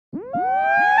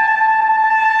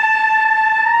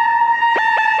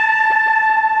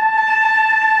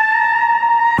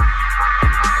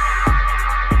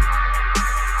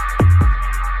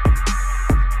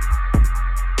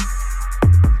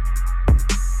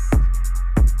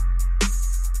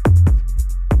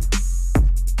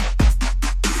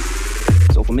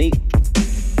for me,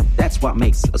 that's what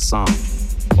makes a song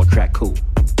or track cool,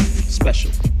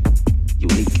 special,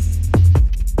 unique.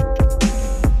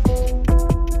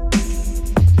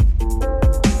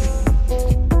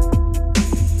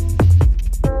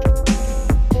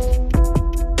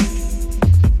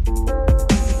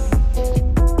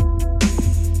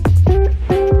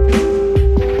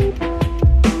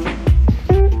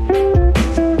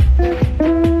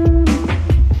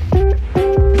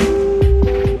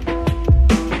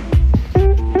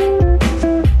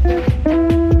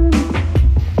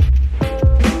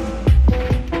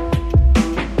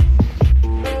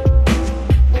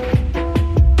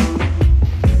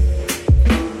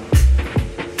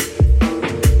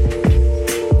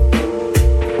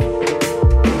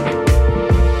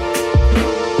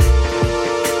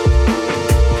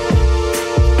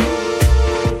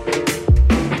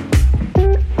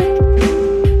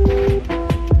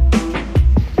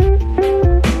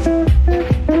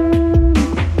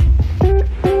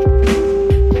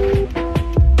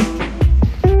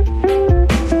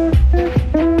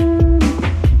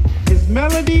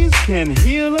 Can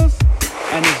heal us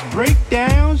and his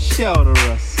breakdown shelter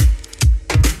us.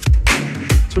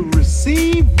 To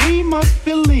receive, we must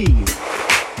believe,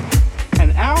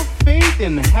 and our faith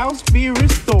in the house be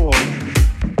restored.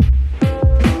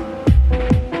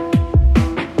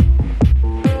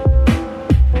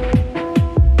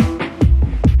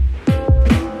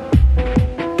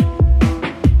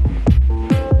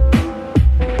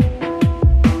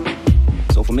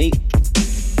 So for me,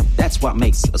 that's what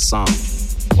makes a song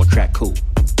or track cool,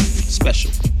 special,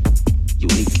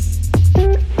 unique.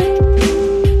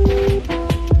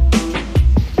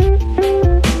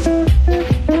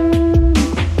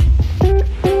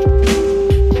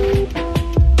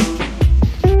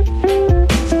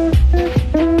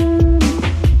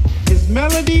 His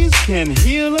melodies can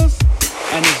heal us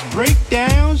and his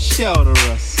breakdown shelter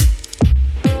us.